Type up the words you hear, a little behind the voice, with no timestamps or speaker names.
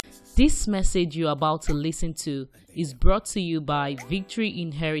This message you're about to listen to is brought to you by Victory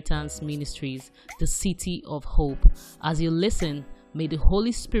Inheritance Ministries, the City of Hope. As you listen, may the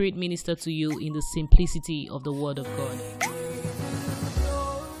Holy Spirit minister to you in the simplicity of the Word of God.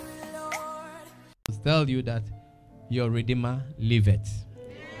 I'll tell you that your Redeemer liveth.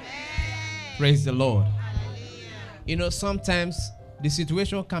 Praise the Lord. You know, sometimes the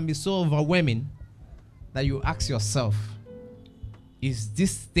situation can be so overwhelming that you ask yourself, is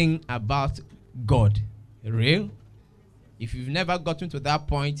this thing about God real? If you've never gotten to that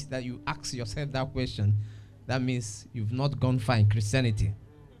point that you ask yourself that question, that means you've not gone far in Christianity.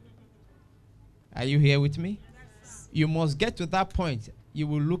 Are you here with me? You must get to that point. You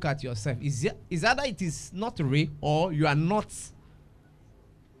will look at yourself. Is either it is not real or you are not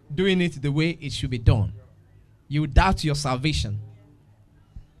doing it the way it should be done. You doubt your salvation.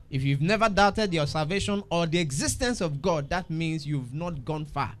 If you've never doubted your salvation or the existence of God, that means you've not gone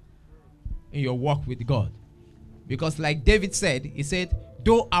far in your walk with God. Because like David said, he said,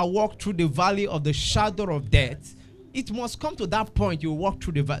 though I walk through the valley of the shadow of death, it must come to that point you walk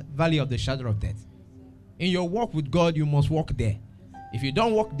through the valley of the shadow of death. In your walk with God, you must walk there. If you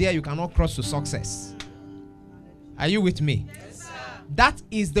don't walk there, you cannot cross to success. Are you with me? Yes, sir. That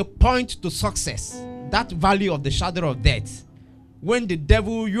is the point to success. That valley of the shadow of death. When the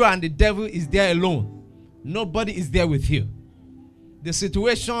devil, you and the devil is there alone. Nobody is there with you. The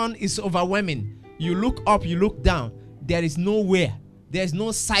situation is overwhelming. You look up, you look down. There is nowhere. There is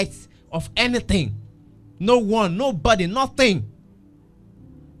no sight of anything. No one, nobody, nothing.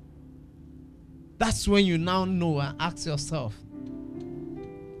 That's when you now know and ask yourself,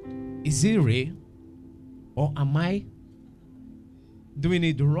 is it real? Or am I doing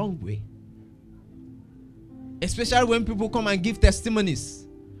it the wrong way? Especially when people come and give testimonies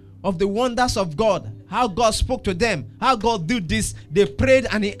of the wonders of God, how God spoke to them, how God did this, they prayed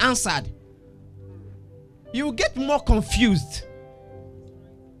and He answered. You get more confused.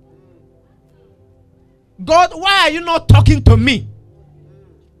 God, why are you not talking to me?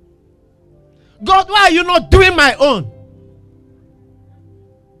 God, why are you not doing my own?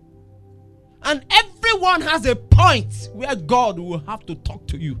 And everyone has a point where God will have to talk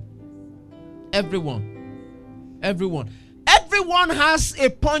to you. Everyone. Everyone has a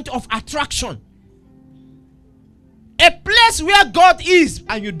point of attraction. A place where God is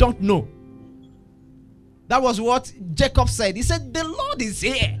and you don't know. That was what Jacob said. He said, the Lord is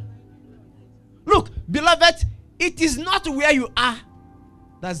here. Look, beloved, it is not where you are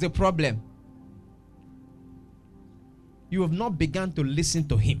that's the problem. You have not begun to listen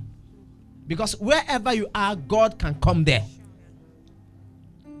to Him. Because wherever you are, God can come there.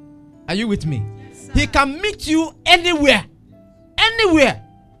 Are you with me? Yes, He can meet you anywhere. Anywhere.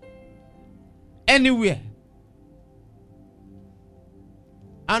 Anywhere.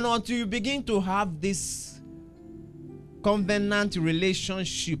 And until you begin to have this covenant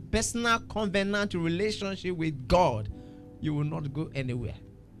relationship, personal covenant relationship with God, you will not go anywhere.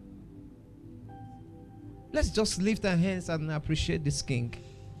 Let's just lift our hands and appreciate this King.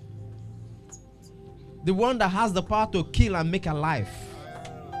 The one that has the power to kill and make alive.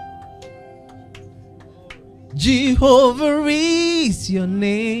 Jehovah is your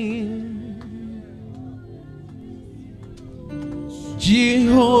name.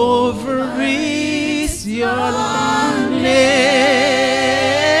 Jehovah is your name.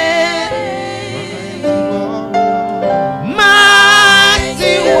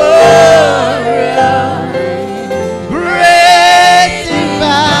 Mighty warrior, great in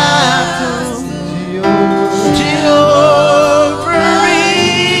battle. Jehovah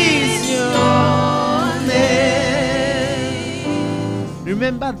is your name.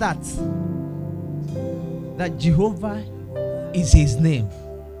 Remember that Jehovah is His name.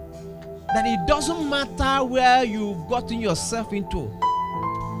 That it doesn't matter where you've gotten yourself into.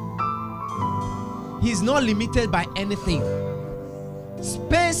 He's not limited by anything.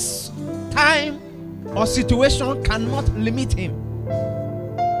 Space, time, or situation cannot limit Him.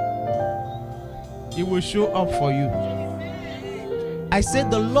 He will show up for you. I said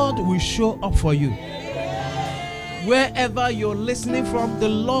the Lord will show up for you. Wherever you're listening from, the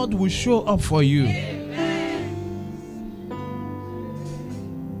Lord will show up for you.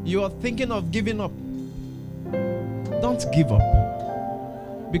 You are thinking of giving up. Don't give up.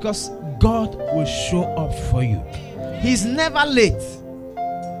 Because God will show up for you. He's never late.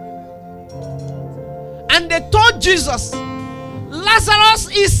 And they told Jesus, Lazarus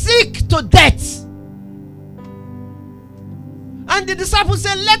is sick to death. And the disciples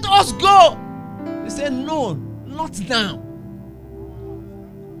said, let us go. He said, no, not now.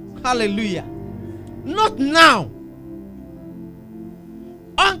 Hallelujah. Not now.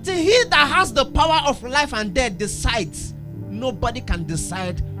 Until he that has the power of life and death decides, nobody can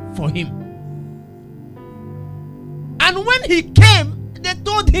decide for him. And when he came, they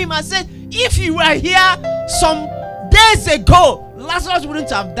told him and said, if you were here some days ago, Lazarus wouldn't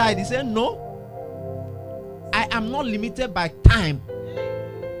have died. He said, no, I am not limited by time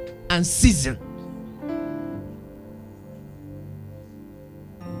and season.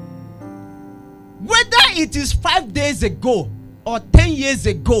 Whether it is 5 days ago or 10 years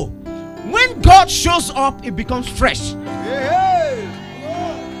ago, when God shows up, it becomes fresh.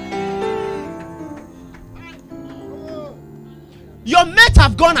 Your mates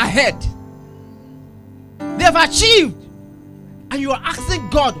have gone ahead. They've achieved. And you are asking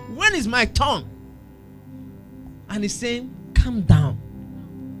God, when is my turn? And he's saying, calm down.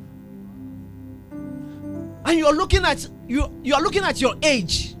 And you're looking at your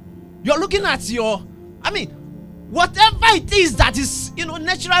age. You're looking at whatever it is that is,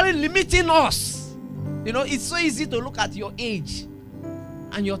 naturally limiting us. It's so easy to look at your age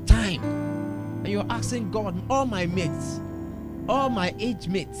and your time. And you're asking God, all my mates, all my age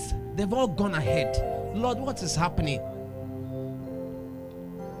mates, they've all gone ahead. Lord, what is happening?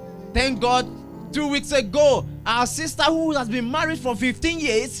 Thank God, 2 weeks ago, our sister who has been married for 15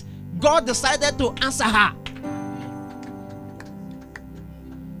 years, God decided to answer her.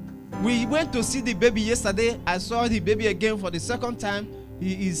 We went to see the baby yesterday. I saw the baby again for the second time.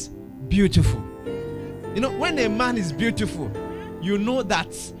 He is beautiful. When a man is beautiful, you know that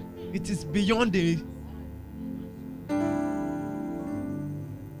it is beyond the...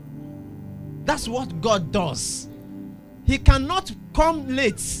 That's what God does. He cannot come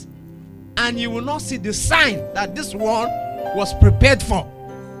late and you will not see the sign that this one was prepared for.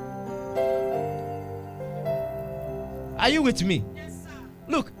 Are you with me? Yes, sir.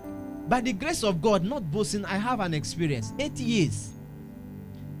 Look, by the grace of God, not boasting, I have an experience. 8 years.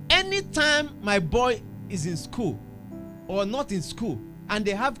 Anytime my boy is in school or not in school and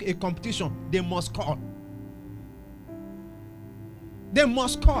they have a competition, they must call. They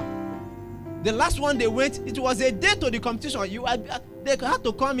must call. The last one they went, it was a day to the competition. They had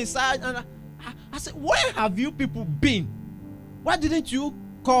to come inside, and I said, where have you people been? Why didn't you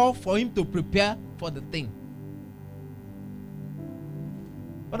call for him to prepare for the thing?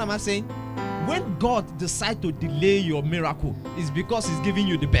 What am I saying? When God decides to delay your miracle, it's because he's giving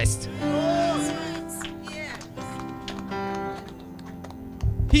you the best.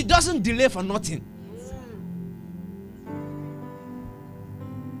 He doesn't delay for nothing.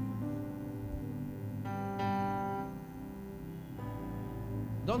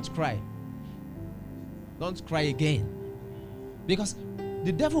 Don't cry. Don't cry again. Because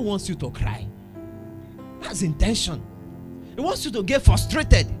the devil wants you to cry. That's intention. He wants you to get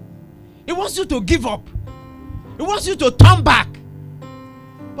frustrated. He wants you to give up. He wants you to turn back.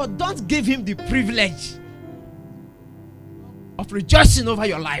 But don't give him the privilege of rejoicing over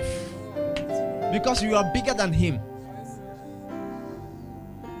your life. Because you are bigger than him.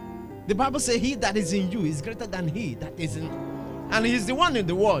 The Bible says he that is in you is greater than he that is in... And he's the one in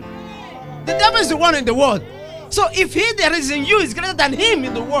the world. The devil is the one in the world. So if he that is in you is greater than him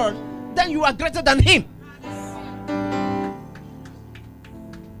in the world, then you are greater than him.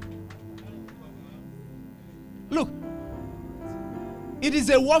 Look, it is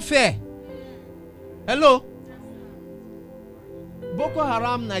a warfare. Hello? Boko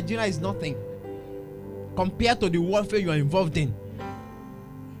Haram, Nigeria is nothing compared to the warfare you are involved in.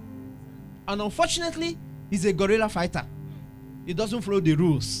 And unfortunately, he's a guerrilla fighter. He doesn't follow the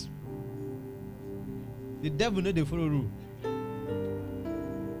rules. The devil knows they follow rules.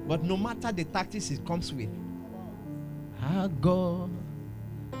 But no matter the tactics it comes with, our God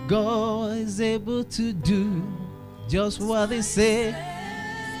is able to do just what he says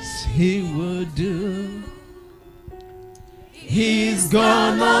he will do. He's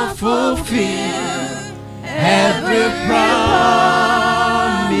gonna fulfill every promise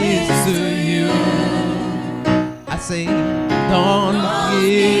to you. I say, don't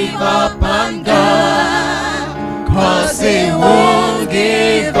give up on God, 'cause he won't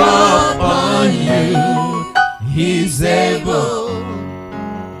give up on you. He's able.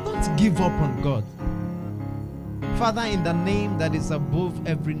 Don't give up on God. Father, in the name that is above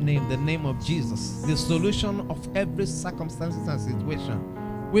every name, the name of Jesus, the solution of every circumstance and situation,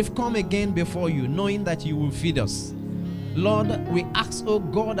 we've come again before you, knowing that you will feed us. Lord, we ask, oh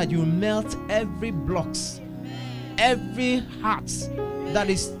God, that you melt every blocks, every heart that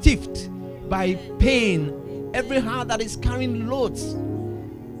is stiffed by pain, every heart that is carrying loads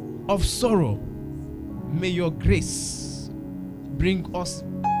of sorrow. May your grace bring us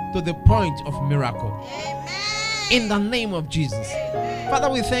to the point of miracle. Amen. In the name of Jesus. Father,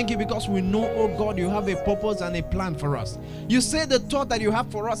 we thank you because we know, oh God, you have a purpose and a plan for us. You say the thought that you have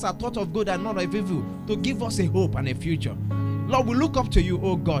for us are thought of good and not of evil, to give us a hope and a future. Lord, we look up to you,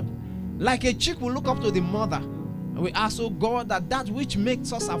 oh God. Like a chick will look up to the mother. And we ask, oh God, that which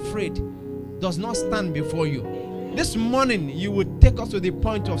makes us afraid does not stand before you. This morning, you would take us to the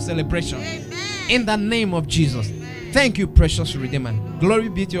point of celebration. Amen. In the name of Jesus. Amen. Thank you, precious Redeemer. Glory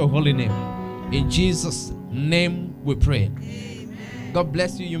be to your holy name. In Jesus' name we pray. Amen. God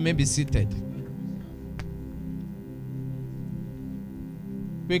bless you. You may be seated.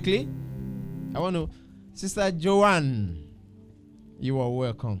 Quickly, I want to, Sister Joanne, you are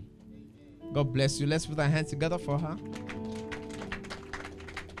welcome. God bless you. Let's put our hands together for her.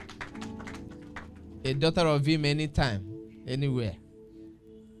 A daughter of him anytime, anywhere.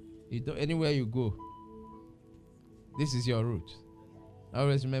 Anywhere you go, this is your route.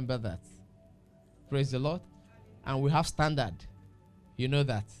 Always remember that. Praise the Lord. And we have standard. You know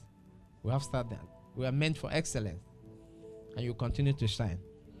that. We have standard. We are meant for excellence. And you continue to shine.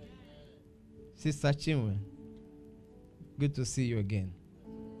 Sister Chinwe, good to see you again.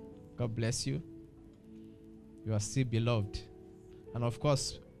 God bless you. You are still beloved. And of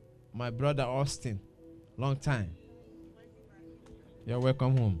course, my brother Austin, long time. You're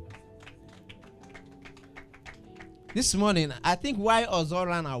welcome home. This morning, I think why Ozor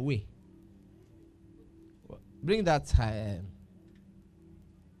ran away. Bring that high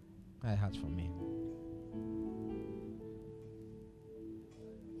hat for me.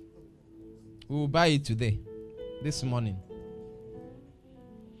 We will buy it today, this morning.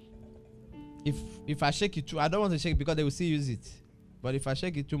 If I shake it too, I don't want to shake it because they will still use it. But if I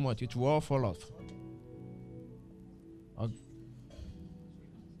shake it too much, it will all fall off. Okay.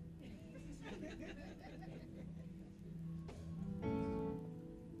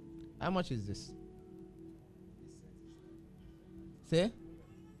 How much is this? Say?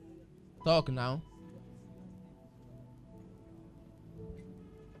 Talk now.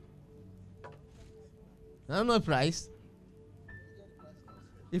 I don't know the price.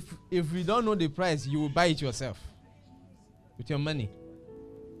 If you don't know the price, you will buy it yourself with your money.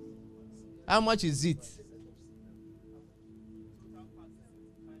 How much is it?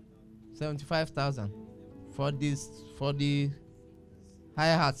 75,000 for this, for the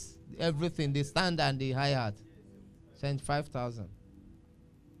hi-hats, everything, the stand and the hi-hat. 75,000.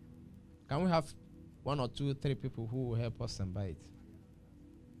 Can we have 1 or 2, 3 people who will help us and buy it?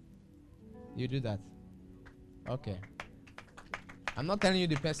 You do that. Okay. I'm not telling you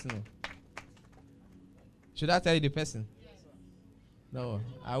the person. Should I tell you the person? No,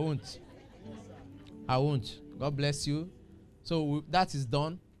 I won't. I won't. God bless you. So that is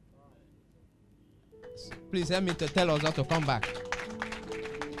done. Please help me to tell us how to come back.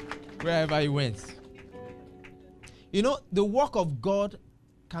 Wherever he went. You know, the work of God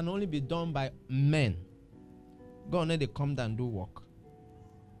can only be done by men. God only they come down and do work.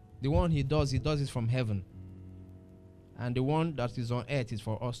 The one he does it from heaven. And the one that is on earth is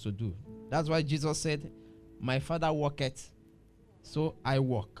for us to do. That's why Jesus said, my Father worketh, so I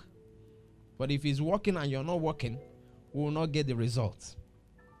work. But if he's working and you're not working, we will not get the results.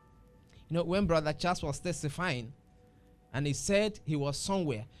 You know, when Brother Charles was testifying, and he said he was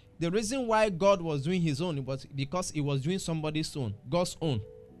somewhere, the reason why God was doing his own was because he was doing somebody's own, God's own.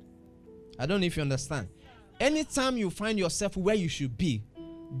 I don't know if you understand. Anytime you find yourself where you should be,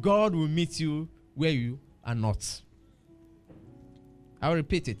 God will meet you where you are not. I'll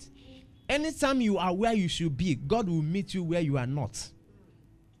repeat it. Anytime you are where you should be, God will meet you where you are not.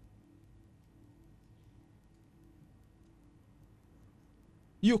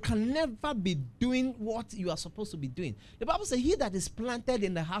 You can never be doing what you are supposed to be doing. The Bible says, he that is planted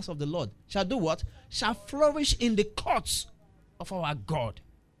in the house of the Lord shall do what? Shall flourish in the courts of our God.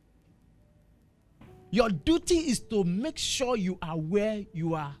 Your duty is to make sure you are where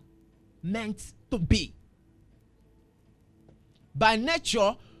you are meant to be. By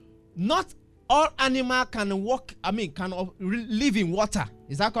nature, not all animals can walk, can live in water.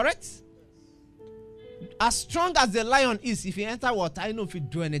 Is that correct? As strong as the lion is, if you enter water, I don't know if you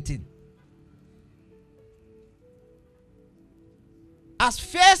do anything. As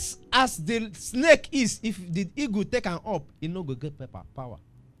fierce as the snake is, if the eagle take an up, it no go get power.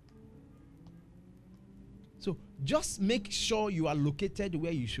 So just make sure you are located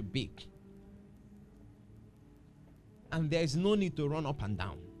where you should be. And there is no need to run up and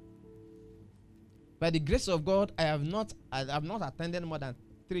down. By the grace of God, I have not attended more than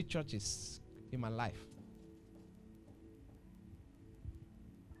 3 churches in my life.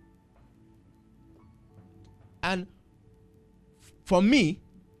 And for me,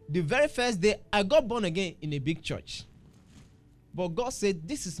 the very first day, I got born again in a big church. But God said,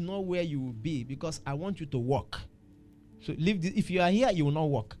 this is not where you will be because I want you to walk. So leave this. If you are here, you will not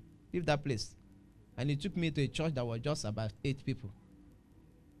walk. Leave that place. And he took me to a church that was just about 8 people.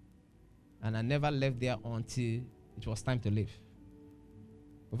 And I never left there until it was time to leave.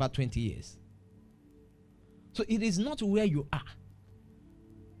 Over 20 years. So it is not where you are.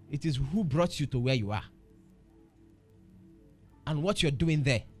 It is who brought you to where you are. And what you're doing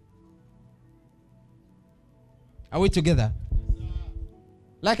there. Are we together?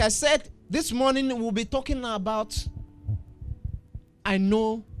 Like I said, this morning we'll be talking about I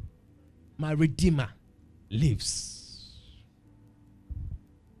know my Redeemer lives.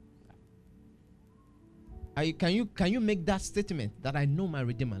 Can you make that statement that I know my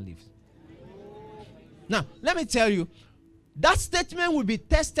Redeemer lives? Now, let me tell you, that statement will be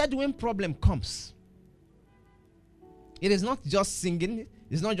tested when problem comes. It is not just singing,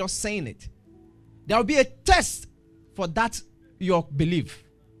 it's not just saying it. There will be a test for that your belief.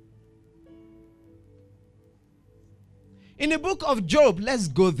 In the book of Job, let's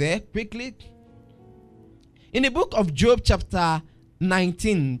go there quickly. In the book of Job chapter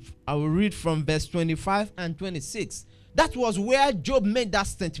 19, I will read from verse 25 and 26. That was where Job made that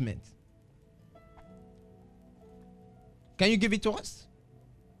statement. Can you give it to us?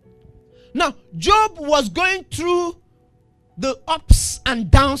 Now, Job was going through the ups and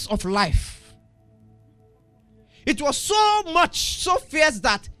downs of life. It was so much, so fierce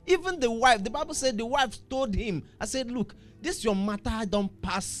that even the wife, the Bible said the wife told him, I said, look, this your matter don't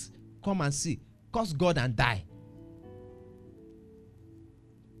pass, come and see, curse God and die.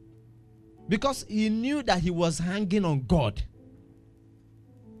 Because he knew that he was hanging on God.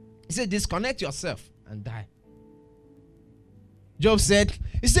 He said, disconnect yourself and die. Job said,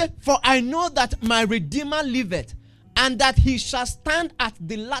 he said, for I know that my Redeemer liveth, and that he shall stand at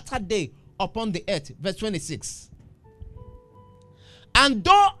the latter day upon the earth. Verse 26. And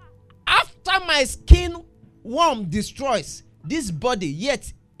though after my skin worm destroys this body,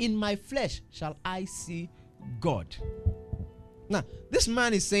 yet in my flesh shall I see God. Now, this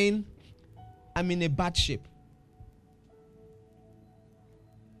man is saying, I'm in a bad shape.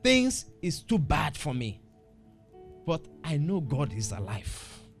 Things is too bad for me. But I know God is alive.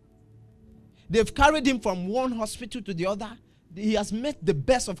 They've carried him from one hospital to the other. He has met the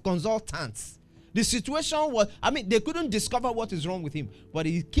best of consultants. The situation was, they couldn't discover what is wrong with him. But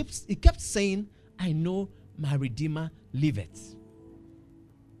he kept saying, I know my Redeemer liveth.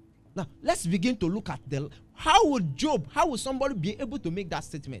 Now, let's begin to look at how would somebody be able to make that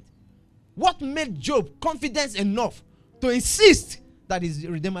statement? What made Job confident enough to insist that his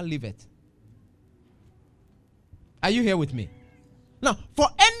Redeemer liveth? Are you here with me? Now, for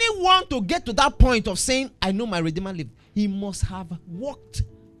anyone to get to that point of saying, I know my Redeemer liveth, he must have walked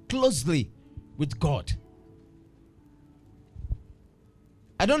closely with God.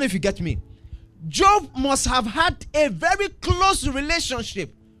 I don't know if you get me. Job must have had a very close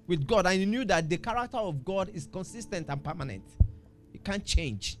relationship with God, and he knew that the character of God is consistent and permanent. It can't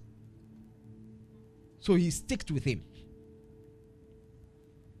change. So he sticked with him.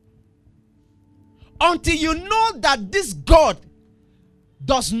 Until you know that this God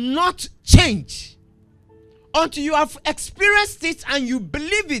does not change, until you have experienced it and you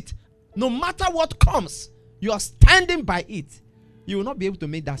believe it, no matter what comes, you are standing by it, you will not be able to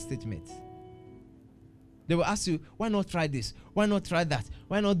make that statement. They will ask you, why not try this? Why not try that?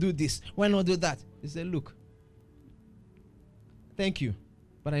 Why not do this? Why not do that? You say, look, thank you,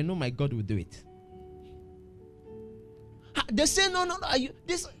 but I know my God will do it. They say, no, are you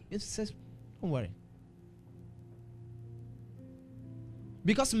this? It says, don't worry.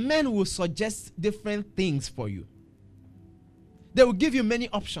 Because men will suggest different things for you. They will give you many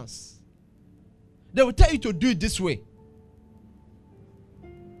options. They will tell you to do it this way.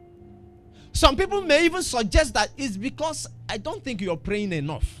 Some people may even suggest that it's because I don't think you're praying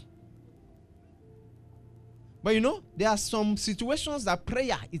enough. But there are some situations that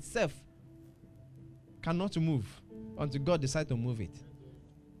prayer itself cannot move until God decides to move it.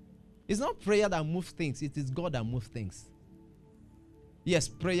 It's not prayer that moves things, it is God that moves things. Yes,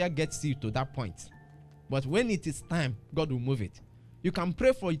 prayer gets you to that point. But when it is time, God will move it. You can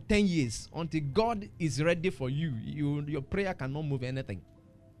pray for 10 years until God is ready for you. Your prayer cannot move anything.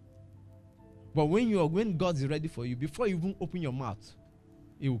 But when God is ready for you, before you even open your mouth,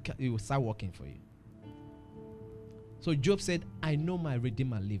 it will start working for you. So Job said, I know my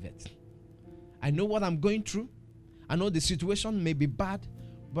Redeemer liveth. I know what I'm going through. I know the situation may be bad,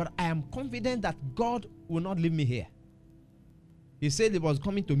 but I am confident that God will not leave me here. He said he was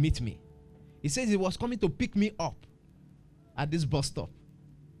coming to meet me. He says he was coming to pick me up at this bus stop.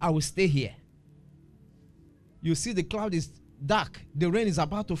 I will stay here. You see the cloud is dark. The rain is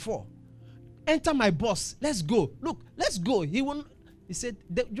about to fall. Enter my boss. Let's go. Look, let's go. He said,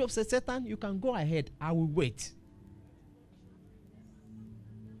 Job said, Satan, you can go ahead. I will wait.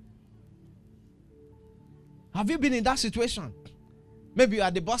 Have you been in that situation? Maybe you're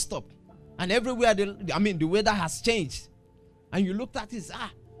at the bus stop and everywhere, the weather has changed. And you looked at it,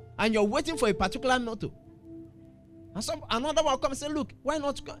 and you're waiting for a particular motor. And another one comes and say, look, why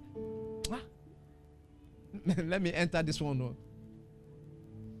not go? Let me enter this one. No.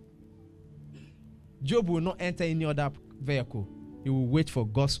 Job will not enter any other vehicle. He will wait for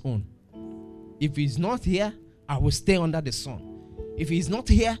God's own. If he's not here, I will stay under the sun. If he's not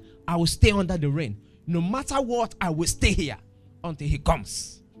here, I will stay under the rain. No matter what, I will stay here until he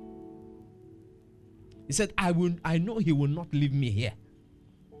comes. He said, I know he will not leave me here.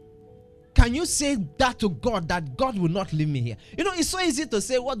 Can you say that to God, that God will not leave me here? You know, it's so easy to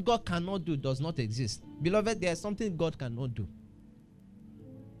say what God cannot do does not exist. Beloved, there is something God cannot do.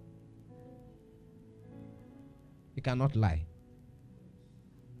 He cannot lie.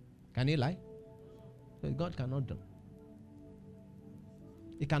 Can he lie? God cannot do.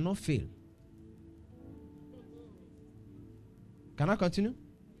 He cannot fail. Can I continue?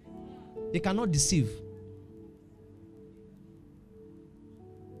 He cannot deceive.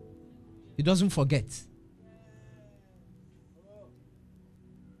 He doesn't forget.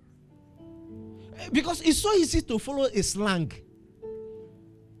 Because it's so easy to follow a slang,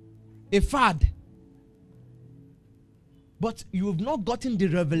 a fad. But you have not gotten the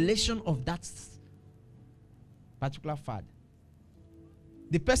revelation of that particular fad.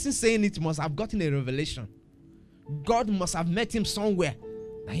 The person saying it must have gotten a revelation. God must have met him somewhere.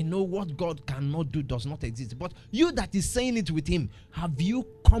 I know what God cannot do does not exist. But you that is saying it with him, have you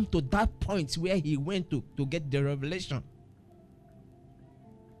come to that point where he went to get the revelation?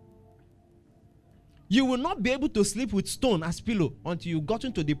 You will not be able to sleep with stone as pillow until you got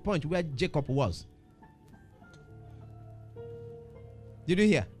into the point where Jacob was. Did you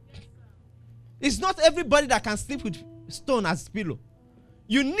hear? It's not everybody that can sleep with stone as pillow.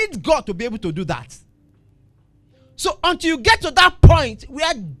 You need God to be able to do that. So until you get to that point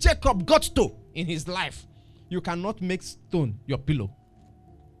where Jacob got to in his life, you cannot make stone your pillow.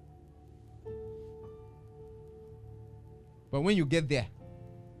 But when you get there,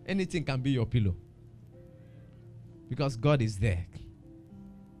 anything can be your pillow. Because God is there.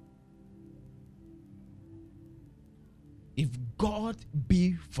 If God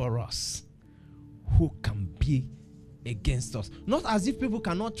be for us, who can be against us? Not as if people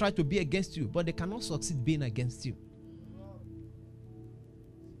cannot try to be against you, but they cannot succeed being against you.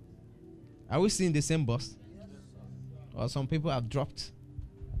 Are we seeing the same bus? Or some people have dropped?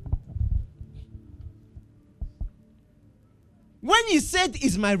 When he said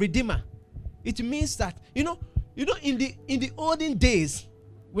is my redeemer, it means that, in the olden days,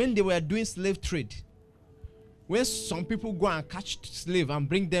 when they were doing slave trade, when some people go and catch slave and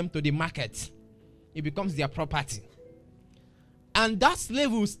bring them to the market, it becomes their property. And that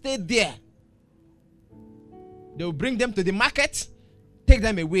slave will stay there. They will bring them to the market, take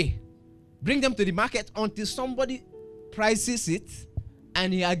them away. Bring them to the market until somebody prices it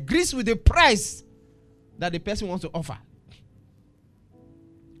and he agrees with the price that the person wants to offer.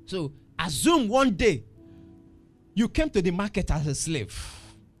 So, assume one day you came to the market as a slave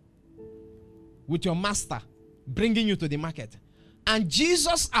with your master bringing you to the market, and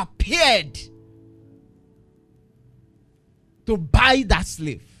Jesus appeared to buy that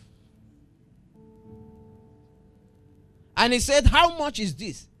slave. And he said, how much is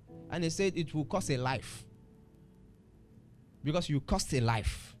this? And he said, it will cost a life. Because you cost a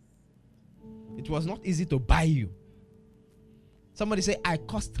life. It was not easy to buy you. Somebody say, I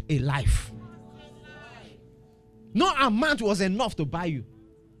cost a life. No amount was enough to buy you.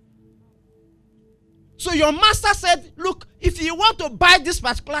 So your master said, look, if you want to buy this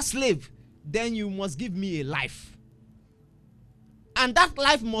particular slave, then you must give me a life. And that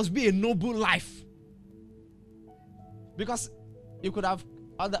life must be a noble life. Because you could have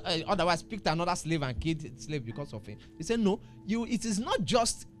otherwise picked another slave and killed the slave because of it. He said, no, it is not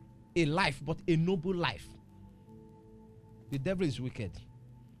just a life, but a noble life. The devil is wicked.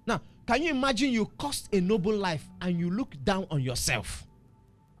 Now, can you imagine you cost a noble life and you look down on yourself?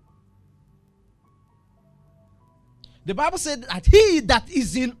 The Bible said that he that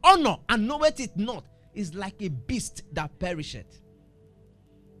is in honor and knoweth it not is like a beast that perisheth.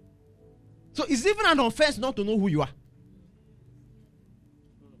 So it's even an offense not to know who you are.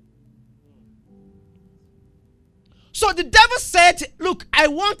 So the devil said, look, I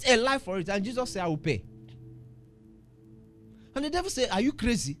want a life for it. And Jesus said, I will pay. And And the devil said, are you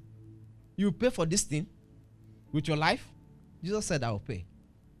crazy? You pay for this thing with your life? Jesus said, I will pay.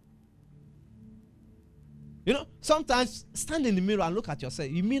 You know, sometimes stand in the mirror and look at yourself.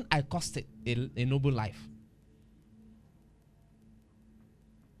 You mean I costed a noble life?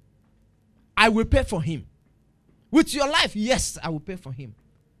 I will pay for him. With your life, yes, I will pay for him.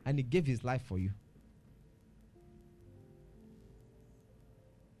 And he gave his life for you.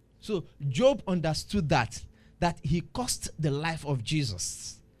 So Job understood that he cost the life of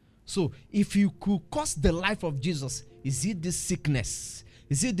Jesus. So if you could cost the life of Jesus, is it this sickness?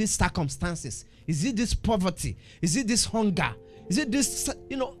 Is it these circumstances? Is it this poverty? Is it this hunger? Is it this,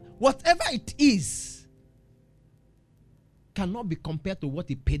 whatever it is, cannot be compared to what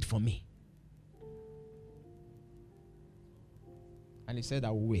he paid for me. And he said,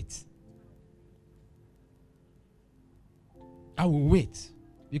 I will wait. I will wait.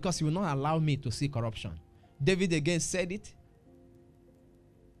 Because he will not allow me to see corruption. David again said it.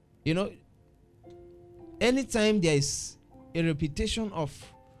 You know, anytime there is a repetition of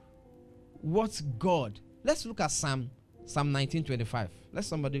what God, let's look at Psalm 19:25. Let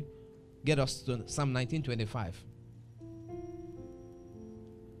somebody get us to Psalm 19:25. I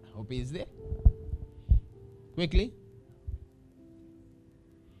hope he's there. Quickly.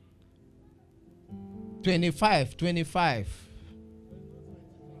 25.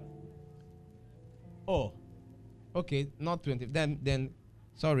 Oh, okay, not 20. Then,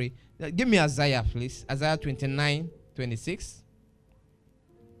 sorry. Give me Isaiah, please. Isaiah 29:26.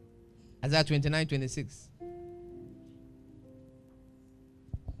 Isaiah 29:26.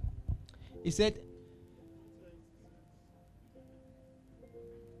 He said,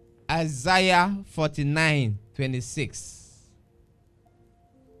 Isaiah 49:26.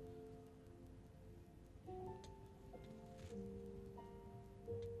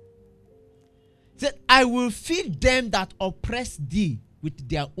 Said, I will feed them that oppress thee with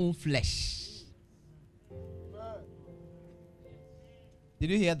their own flesh.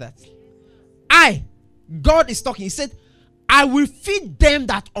 Did you hear that? God is talking. He said, I will feed them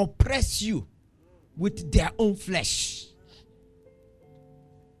that oppress you with their own flesh.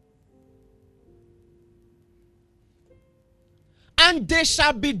 And they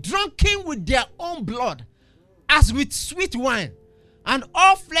shall be drunken with their own blood, as with sweet wine. And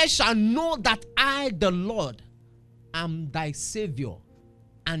all flesh shall know that I, the Lord, am thy Savior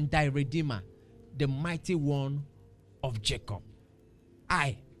and thy Redeemer, the mighty one of Jacob.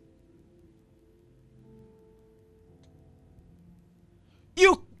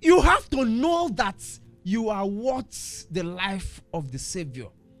 You have to know that you are worth the life of the Savior.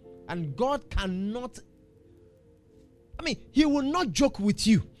 And God cannot, he will not joke with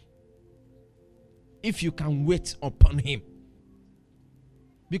you if you can wait upon him.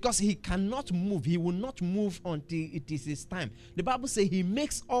 Because he cannot move. He will not move until it is his time. The Bible says he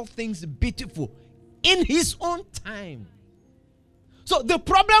makes all things beautiful in his own time. So the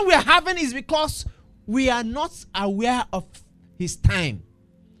problem we are having is because we are not aware of his time.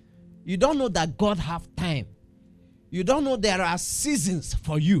 You don't know that God has time. You don't know there are seasons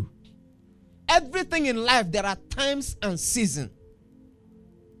for you. Everything in life, there are times and seasons.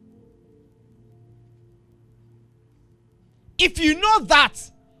 If you know that,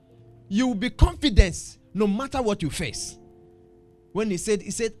 you will be confident no matter what you face. When he said,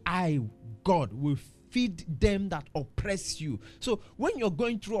 I, God, will feed them that oppress you. So when you're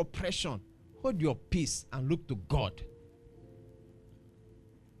going through oppression, hold your peace and look to God.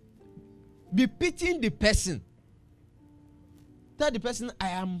 Be pitying the person. Tell the person,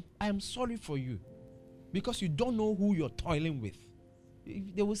 I am sorry for you. Because you don't know who you're toiling with.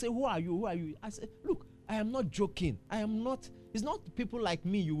 They will say, who are you? Who are you? I said, look, I am not joking. It's not people like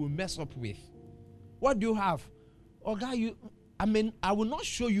me you will mess up with. What do you have? Oh, God, I will not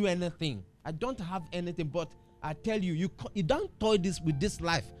show you anything. I don't have anything, but I tell you, you don't toy with this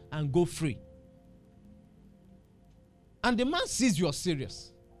life and go free. And the man sees you're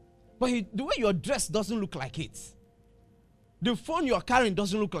serious. But the way you're dressed doesn't look like it. The phone you're carrying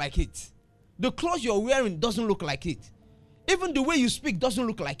doesn't look like it. The clothes you're wearing doesn't look like it. Even the way you speak doesn't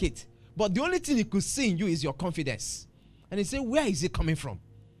look like it. But the only thing he could see in you is your confidence. And he said, where is it coming from?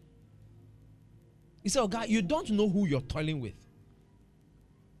 He said, oh God, you don't know who you're toiling with.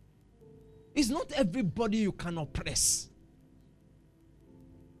 It's not everybody you can oppress.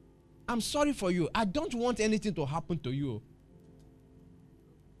 I'm sorry for you. I don't want anything to happen to you.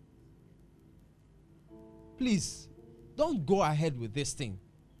 Please, don't go ahead with this thing.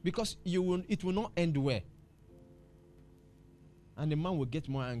 Because it will not end well. And the man will get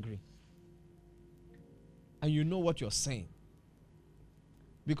more angry. And you know what you're saying.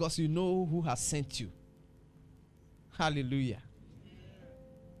 Because you know who has sent you. Hallelujah.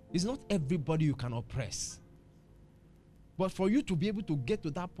 It's not everybody you can oppress. But for you to be able to get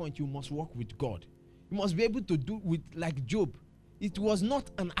to that point, you must walk with God. You must be able to do with like Job. It was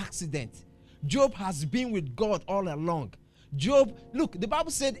not an accident. Job has been with God all along. Job, look, the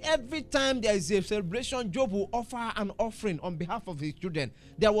Bible said every time there is a celebration, Job will offer an offering on behalf of his children.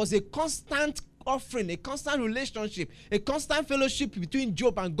 There was a constant offering, a constant relationship, a constant fellowship between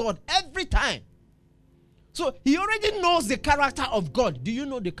Job and God every time. So he already knows the character of God. Do you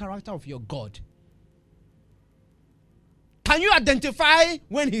know the character of your God? Can you identify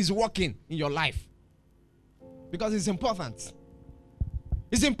when he's working in your life? Because it's important.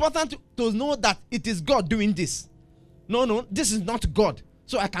 It's important to know that it is God doing this. No, this is not God.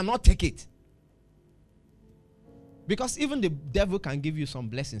 So I cannot take it. Because even the devil can give you some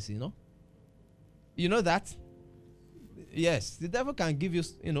blessings, you know. You know that? Yes, the devil can give you,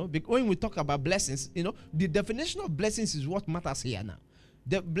 you know, when we talk about blessings, you know, the definition of blessings is what matters here now.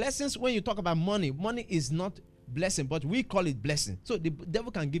 The blessings, when you talk about money, money is not blessing, but we call it blessing. So the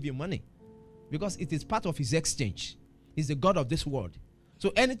devil can give you money because it is part of his exchange. He's the God of this world.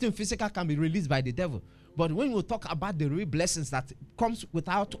 So anything physical can be released by the devil. But when we talk about the real blessings that comes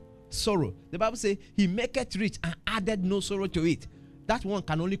without sorrow, the Bible says he maketh rich and added no sorrow to it. That one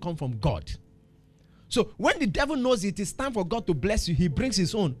can only come from God. So when the devil knows it is time for God to bless you, he brings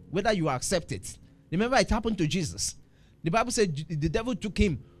his own, whether you accept it. Remember, it happened to Jesus. The Bible said the devil took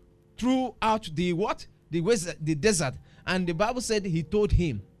him throughout the desert. And the Bible said he told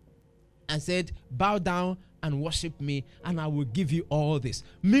him and said, bow down and worship me, and I will give you all this.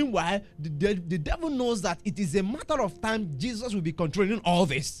 Meanwhile, the devil knows that it is a matter of time Jesus will be controlling all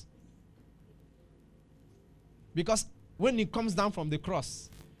this. Because when he comes down from the cross,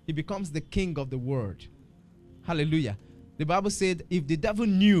 he becomes the king of the world. Hallelujah. The Bible said if the devil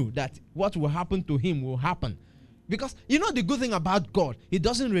knew that what will happen to him will happen. Because you know the good thing about God, he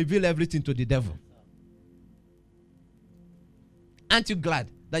doesn't reveal everything to the devil. Aren't you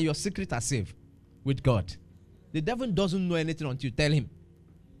glad that your secrets are safe with God? The devil doesn't know anything until you tell him.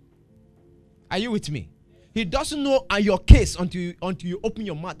 Are you with me? He doesn't know your case until you open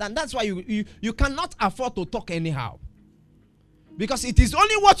your mouth. And that's why you cannot afford to talk anyhow. Because it is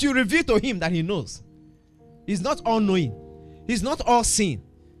only what you reveal to him that he knows. He's not all-knowing. He's not all-seeing.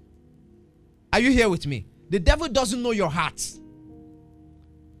 Are you here with me? The devil doesn't know your heart.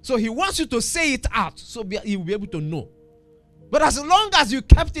 So he wants you to say it out so he will be able to know. But as long as you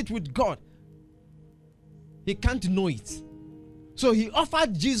kept it with God, he can't know it. So he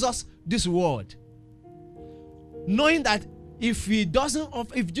offered Jesus this word, knowing that if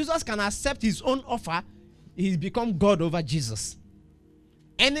Jesus can accept his own offer, he's become God over Jesus.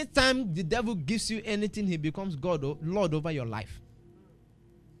 Anytime the devil gives you anything, he becomes God, Lord over your life.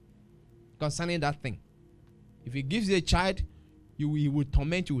 Concerning that thing. If he gives you a child, he will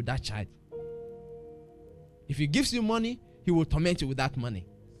torment you with that child. If he gives you money, he will torment you with that money.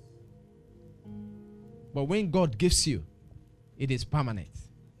 But when God gives you, it is permanent.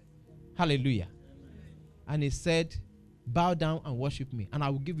 Hallelujah. And he said, bow down and worship me, and I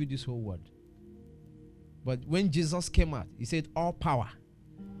will give you this whole world. But when Jesus came out, he said, all power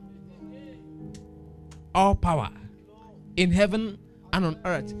in heaven and on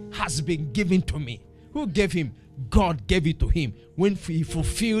earth has been given to me. Who gave him? God gave it to him when he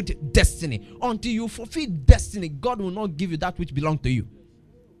fulfilled destiny. Until you fulfill destiny, God will not give you that which belongs to you.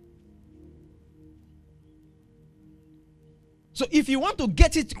 So if you want to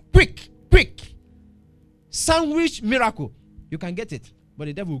get it quick, sandwich miracle, you can get it, but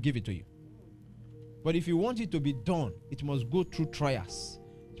the devil will give it to you. But if you want it to be done, it must go through trials.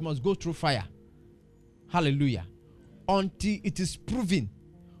 It must go through fire. Hallelujah. Until it is proven,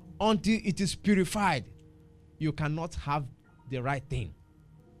 until it is purified, you cannot have the right thing.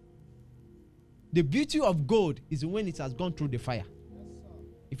 The beauty of gold is when it has gone through the fire.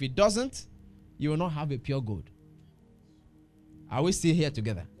 If it doesn't, you will not have a pure gold. Are we still here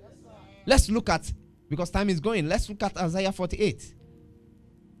together? Let's look at, because time is going, let's look at Isaiah 48.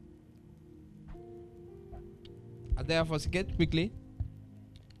 Isaiah 48, quickly.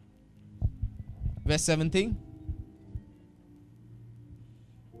 Verse 17.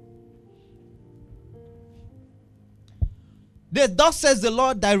 Thus says the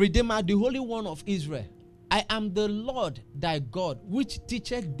Lord thy Redeemer, the Holy One of Israel. I am the Lord thy God, which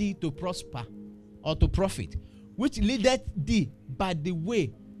teacheth thee to prosper or to profit, which leadeth thee by the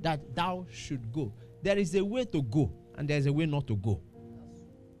way that thou should go. There is a way to go, and there is a way not to go.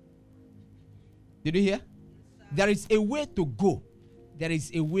 Did you hear? There is a way to go. There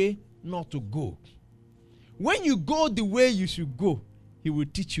is a way not to go. When you go the way you should go, he will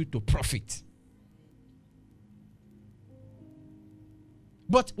teach you to profit.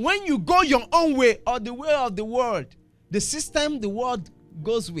 But when you go your own way or the way of the world, the system the world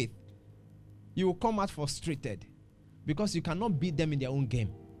goes with, you will come out frustrated because you cannot beat them in their own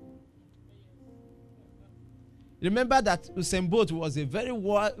game. Remember that Usain Bolt was a very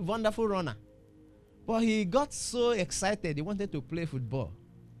wonderful runner, but he got so excited he wanted to play football.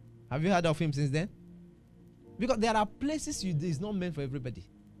 Have you heard of him since then? Because there are places it's not meant for everybody.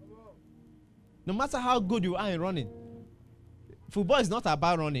 No matter how good you are in running, football is not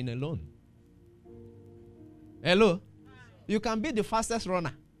about running alone. Hello? You can be the fastest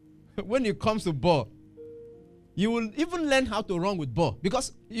runner. When it comes to ball, you will even learn how to run with ball,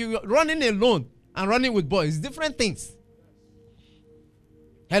 because you running alone and running with ball is different things.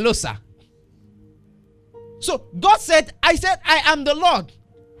 Hello, sir. So God said, I am the Lord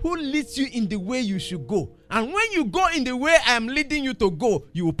who leads you in the way you should go. And when you go in the way I am leading you to go,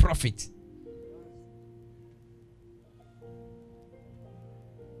 you will profit.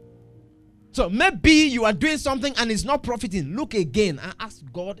 So maybe you are doing something and it's not profiting. Look again and ask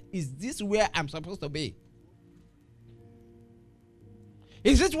God, is this where I'm supposed to be?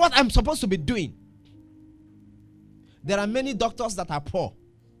 Is this what I'm supposed to be doing? There are many doctors that are poor.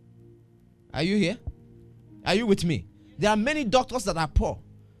 Are you here? Are you with me? There are many doctors that are poor.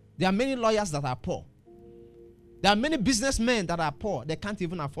 There are many lawyers that are poor. There are many businessmen that are poor. They can't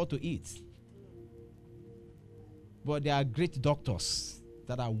even afford to eat. But there are great doctors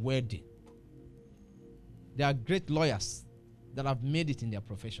that are worthy. There are great lawyers that have made it in their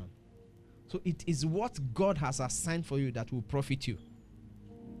profession. So it is what God has assigned for you that will profit you,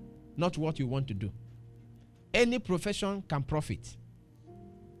 not what you want to do. Any profession can profit.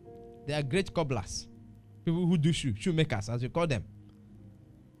 There are great cobblers, people who do shoemakers, as we call them.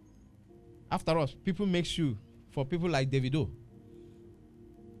 After all, people make shoe for people like Davido.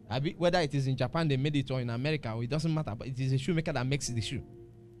 Whether it is in Japan they made it or in America, it doesn't matter, but it is a shoemaker that makes the shoe.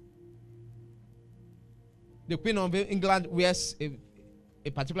 The Queen of England wears a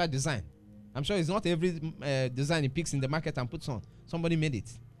particular design. I'm sure it's not every design he picks in the market and puts on. Somebody made it.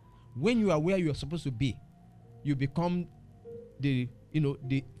 When you are where you are supposed to be, you become the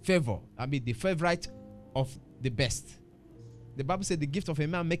favorite of the best. The Bible said the gift of a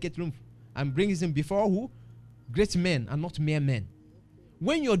man maketh room and brings him before who? Great men and not mere men.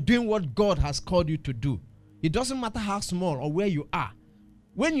 When you're doing what God has called you to do, it doesn't matter how small or where you are.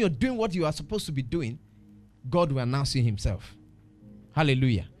 When you're doing what you are supposed to be doing, God will announce you himself.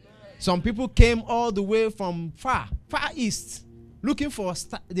 Hallelujah. Some people came all the way from far east, looking for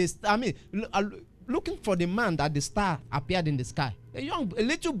looking for the man that the star appeared in the sky. A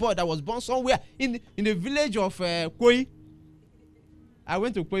little boy that was born somewhere in the village of Koi. I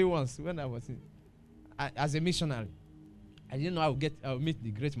went to Koi once when I was as a missionary. I didn't know I would meet the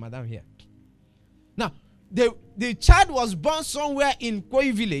great madam here. Now, the child was born somewhere in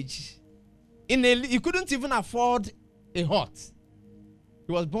Koi village. He couldn't even afford a hut.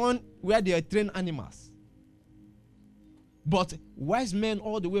 He was born where they train animals. But wise men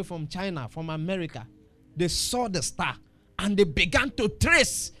all the way from China, from America, they saw the star and they began to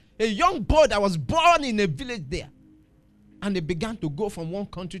trace a young boy that was born in a village there. And they began to go from one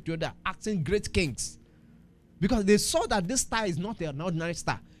country to another, asking great kings. Because they saw that this star is not an ordinary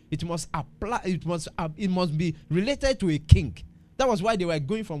star. It must be related to a king. That was why they were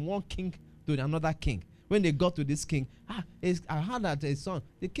going from one king to another king. When they got to this king, I heard that his son,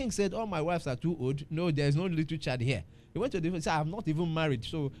 the king said, all my wives are too old. No, there is no little child here. He went to the and said, I have not even married,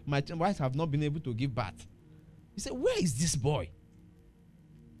 so my wives have not been able to give birth. He said, where is this boy?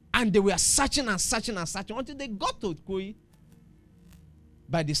 And they were searching and searching and searching until they got to Koi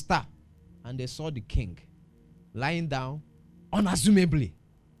by the star. And they saw the king lying down unassumably.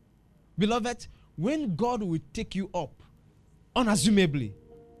 Beloved, when God will take you up unassumably,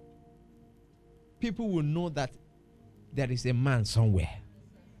 people will know that there is a man somewhere.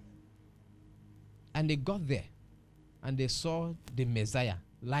 And they got there and they saw the Messiah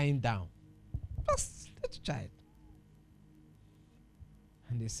lying down. Just a little child.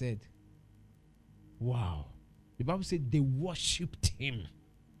 And they said, wow. The Bible said they worshipped him.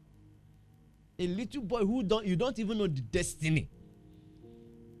 A little boy who you don't even know the destiny.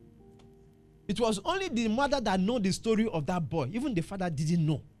 It was only the mother that knew the story of that boy. Even the father didn't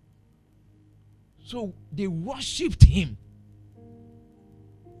know. So they worshipped him.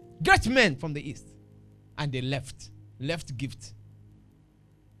 Great men from the east. And they left gift.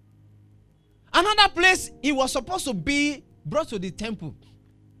 Another place he was supposed to be brought to the temple.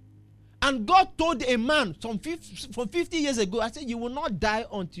 And God told a man from 50 years ago, I said, you will not die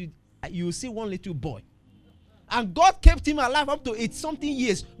until you will see one little boy. And God kept him alive up to 80-something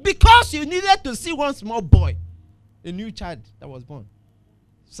years because you needed to see one small boy, a new child that was born.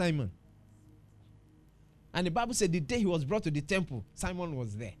 Simon. And the Bible said the day he was brought to the temple, Simon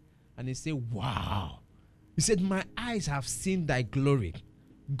was there. And he said, wow. He said, my eyes have seen thy glory.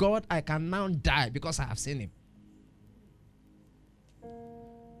 God, I can now die because I have seen him.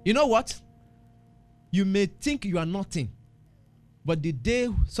 You know what? You may think you are nothing. But the day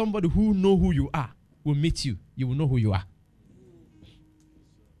somebody who know who you are will meet you, you will know who you are.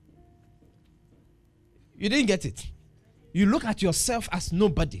 You didn't get it. You look at yourself as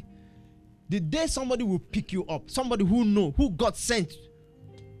nobody. The day somebody will pick you up, somebody who know, who God sent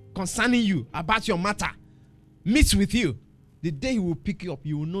concerning you, about your matter, meets with you, the day he will pick you up,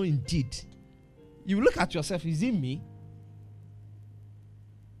 you will know indeed. You look at yourself, is it me?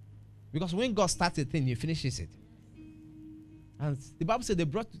 Because when God starts a thing, he finishes it. And the Bible said they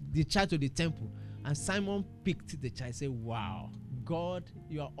brought the child to the temple, and Simon picked the child and said, wow, God,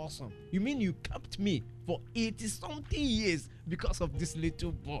 you are awesome. You mean you kept me for 80-something years because of this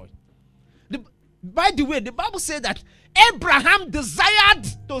little boy? By the way, the Bible said that Abraham desired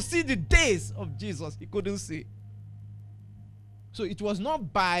to see the days of Jesus. He couldn't see. So it was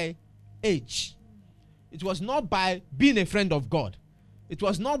not by age. It was not by being a friend of God. It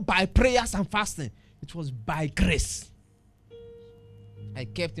was not by prayers and fasting. It was by grace. I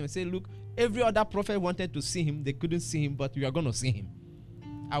kept him and said, look, every other prophet wanted to see him. They couldn't see him, but you are going to see him.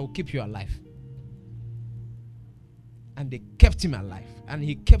 I will keep you alive. And they kept him alive. And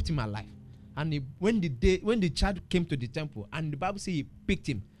he kept him alive. And when the child came to the temple, and the Bible says he picked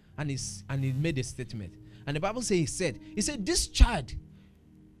him, and he made a statement. And the Bible says he said, this child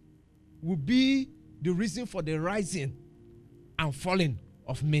will be the reason for the rising and falling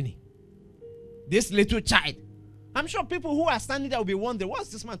of many. This little child. I'm sure people who are standing there will be wondering, what's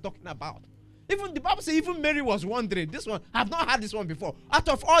this man talking about? Even the Bible says even Mary was wondering. This one, I've not had this one before. Out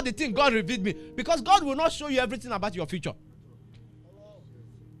of all the things God revealed me, because God will not show you everything about your future.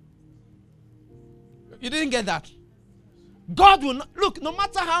 You didn't get that? God will not, look, no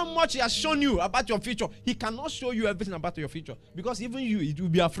matter how much he has shown you about your future, he cannot show you everything about your future. Because even you will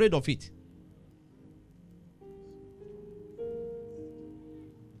be afraid of it.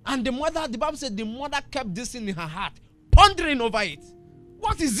 And the Bible said the mother kept this in her heart, pondering over it.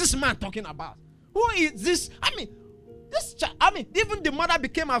 What is this man talking about? Who is this? This child. Even the mother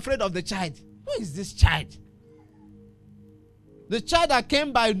became afraid of the child. Who is this child? The child that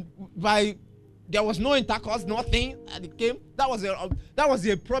came by there was no intercourse, nothing, and it came. That was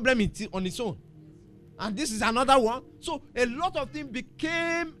a problem on its own. And this is another one. So a lot of things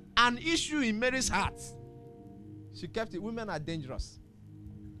became an issue in Mary's heart. She kept it. Women are dangerous.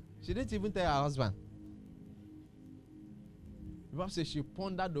 She didn't even tell her husband. The Bible says she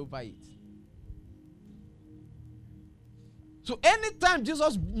pondered over it. So anytime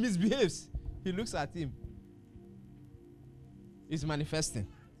Jesus misbehaves, he looks at him. He's manifesting.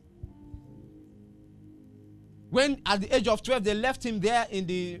 When at the age of 12 they left him there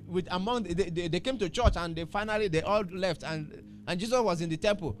they came to church, and they all left, and Jesus was in the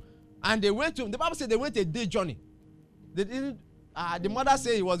temple, and they went to, the Bible said they went a day journey. They didn't. The mother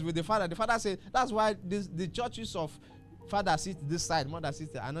said he was with the father. The father said that's why the churches of father sit this side, mother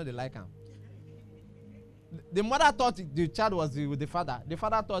sits there. I know they like him. The mother thought the child was with the father. The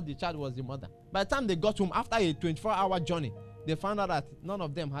father thought the child was the mother. By the time they got home after a 24-hour journey, they found out that none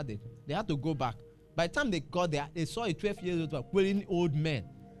of them had it. They had to go back. By the time they got there, they saw a 12-year-old quoting old men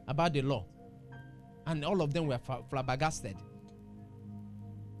about the law. And all of them were flabbergasted.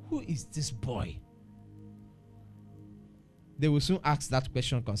 Who is this boy? They will soon ask that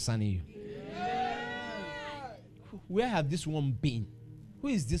question concerning you. Yeah. Where have this one been? Who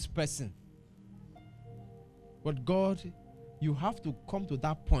is this person? But God, you have to come to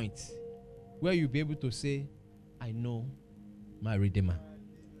that point where you'll be able to say, I know my Redeemer.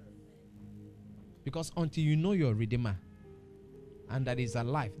 Because until you know your Redeemer and that is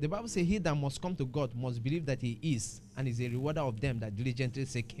alive, the Bible says he that must come to God must believe that he is and is a rewarder of them that diligently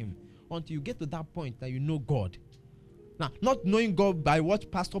seek him. Until you get to that point that you know God. Now, not knowing God by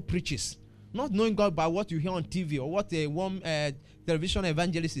what pastor preaches, not knowing God by what you hear on TV or what a television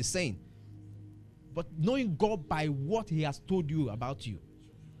evangelist is saying, but knowing God by what he has told you about you.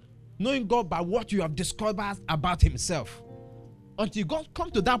 Knowing God by what you have discovered about himself. Until God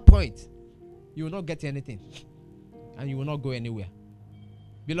comes to that point, you will not get anything. And you will not go anywhere.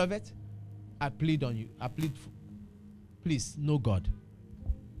 Beloved, I plead on you. Please, know God.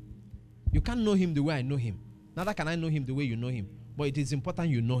 You can't know him the way I know him. Neither can I know him the way you know him. But it is important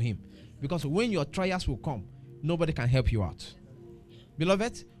you know him. Because when your trials will come, nobody can help you out.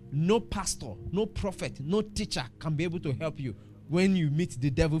 Beloved, no pastor, no prophet, no teacher can be able to help you when you meet the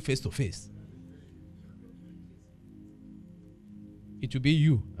devil face to face. it will be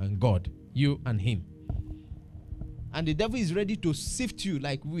you and God, you and him. And the devil is ready to sift you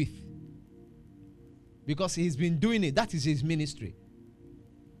like wheat, because he's been doing it. That is his ministry.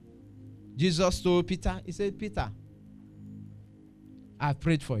 Jesus told Peter, he said, Peter, I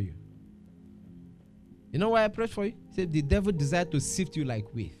prayed for you. You know why I prayed for you? He said, the devil desired to sift you like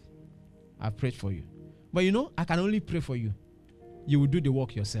wheat. I prayed for you. But you know, I can only pray for you. You will do the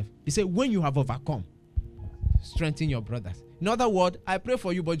work yourself. He said, when you have overcome, strengthen your brothers. In other words, I pray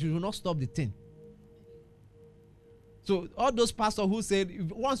for you, but you will not stop the thing. So all those pastors who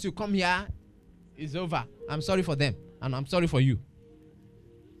said, once you come here, it's over. I'm sorry for them, and I'm sorry for you.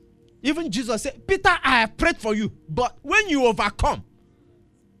 Even Jesus said, Peter, I have prayed for you, but when you overcome,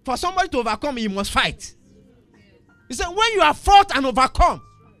 for somebody to overcome, you must fight. He said, when you have fought and overcome,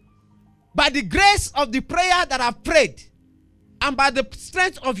 by the grace of the prayer that I've prayed, and by the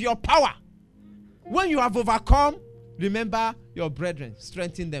strength of your power, when you have overcome, remember your brethren,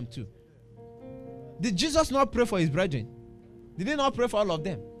 strengthen them too. Did Jesus not pray for his brethren? Did he not pray for all of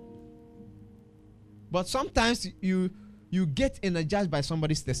them? But sometimes you get energized by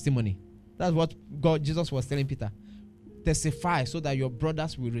somebody's testimony. That's what Jesus was telling Peter. Testify so that your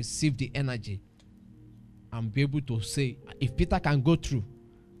brothers will receive the energy and be able to say, if Peter can go through,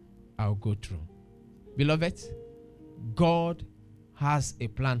 I'll go through. Beloved, God has a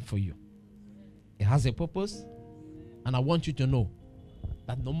plan for you. He has a purpose. And I want you to know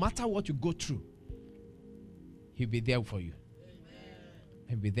that no matter what you go through, he'll be there for you.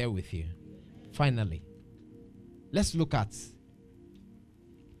 He'll be there with you. Finally, let's look at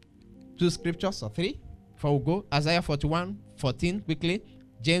 2 scriptures or 3 before we go. Isaiah 41:14 quickly.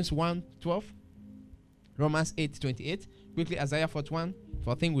 James 1:12. Romans 8:28. Quickly, Isaiah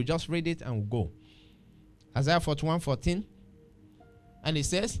 41:14. We'll just read it and we'll go. Isaiah 41:14. And it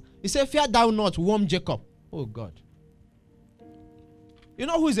says, fear thou not, worm Jacob. Oh God. You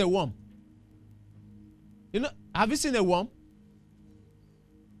know who is a worm? You know, have you seen a worm?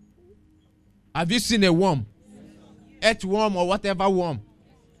 Have you seen a worm? Earthworm or whatever worm.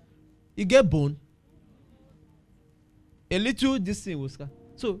 You get bone. A little this thing will scar.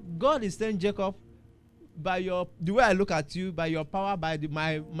 So God is saying, Jacob, by the way I look at you, by your power, by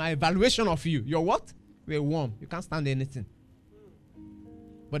my evaluation of you, you're what? You're a worm. You can't stand anything.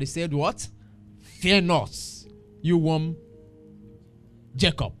 But he said what? Fear not, you worm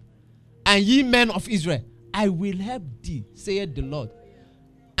Jacob. And ye men of Israel, I will help thee, saith the Lord.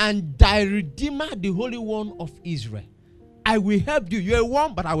 And thy Redeemer, the Holy One of Israel. I will help you. You're a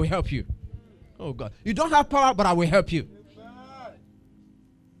worm, but I will help you. Oh God. You don't have power, but I will help you.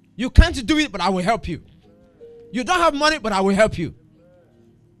 You can't do it, but I will help you. You don't have money, but I will help you.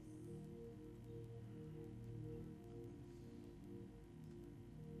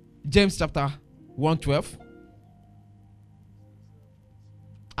 James chapter 1:12.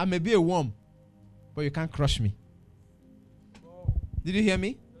 I may be a worm, but you can't crush me. Did you hear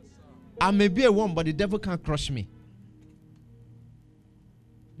me? I may be a worm, but the devil can't crush me.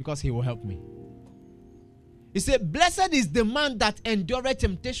 Because he will help me. He said, blessed is the man that endureth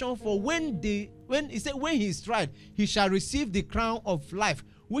temptation, for when he is tried, he shall receive the crown of life,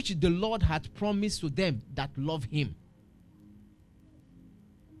 which the Lord hath promised to them that love him.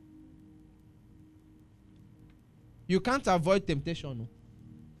 You can't avoid temptation. No?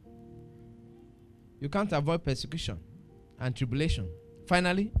 You can't avoid persecution and tribulation.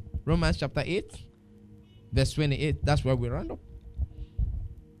 Finally, Romans chapter 8, verse 28. That's where we round up.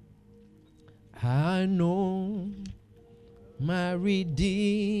 I know my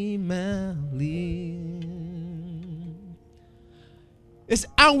Redeemer lives.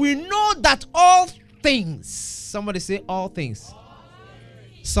 And we know that all things, somebody say all things.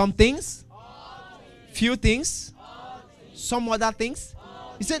 Some things, few things, some other things.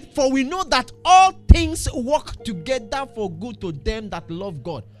 He said, for we know that all things work together for good to them that love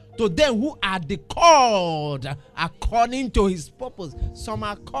God, to them who are the called according to his purpose. Some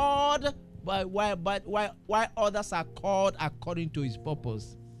are called, but why others are called according to his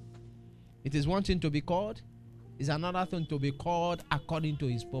purpose. It is one thing to be called, it's another thing to be called according to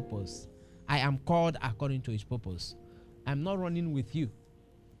his purpose. I am called according to his purpose. I'm not running with you.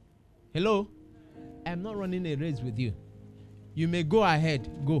 Hello? I'm not running a race with you. You may go ahead,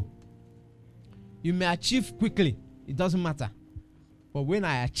 go. You may achieve quickly, it doesn't matter. But when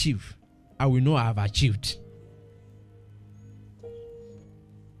I achieve, I will know I have achieved.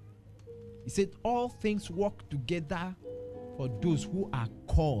 He said, all things work together for those who are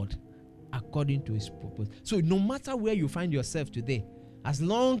called according to his purpose. So no matter where you find yourself today, as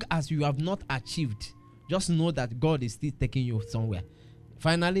long as you have not achieved, just know that God is still taking you somewhere.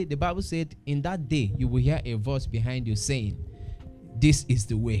 Finally, the Bible said, in that day, you will hear a voice behind you saying, This is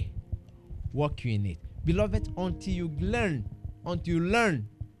the way. Walk you in it. Beloved, until you learn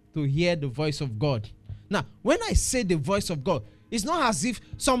to hear the voice of God. Now, when I say the voice of God, it's not as if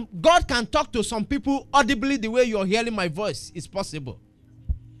God can talk to some people audibly the way you're hearing my voice. It's possible.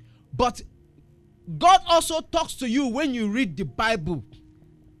 But God also talks to you when you read the Bible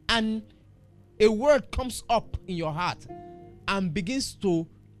and a word comes up in your heart and begins to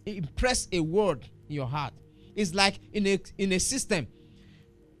impress a word in your heart. It's like in a system,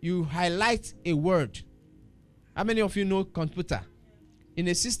 you highlight a word. How many of you know computer? In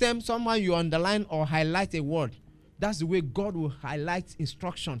a system, someone you underline or highlight a word. That's the way God will highlight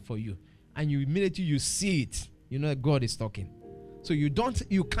instruction for you. And you immediately see it. You know that God is talking. So you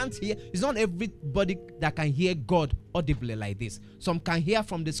can't hear. It's not everybody that can hear God audibly like this. Some can hear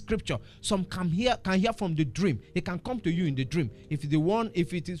from the scripture. Some can hear from the dream. It can come to you in the dream. If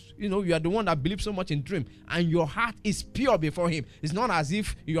it is, you are the one that believes so much in dream and your heart is pure before him. It's not as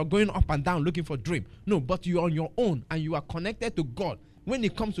if you are going up and down looking for dream. No, but you are on your own and you are connected to God. When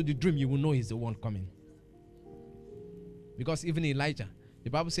it comes to the dream, you will know he's the one coming. Because even Elijah, the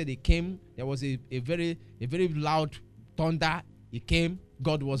Bible said he came, there was a very loud thunder. He came,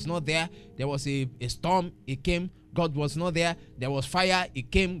 God was not there. There was a storm, he came, God was not there. There was fire, he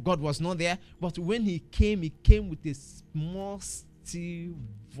came, God was not there. But when he came with a small, still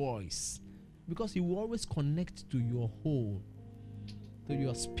voice. Because he will always connect to your whole, to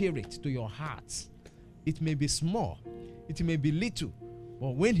your spirit, to your heart. It may be small, it may be little,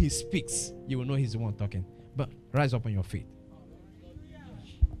 but when he speaks, you will know he's the one talking. But rise up on your feet.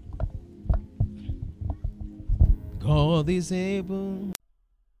 God is able.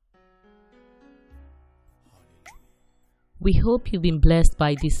 We hope you've been blessed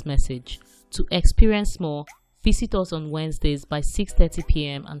by this message. To experience more, visit us on Wednesdays by 6:30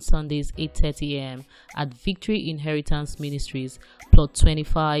 p.m. and Sundays 8:30 a.m. at Victory Inheritance Ministries, Plot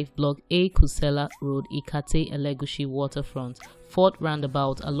 25, Block A, Kusela Road, Ikate, Elegushi Waterfront, 4th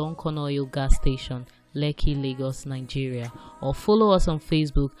Roundabout along Konoyo Gas Station, Lekki, Lagos, Nigeria. Or follow us on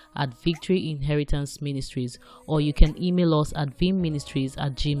Facebook at Victory Inheritance Ministries, or you can email us at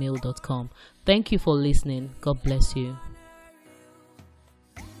vimministries@gmail.com. Thank you for listening. God bless you.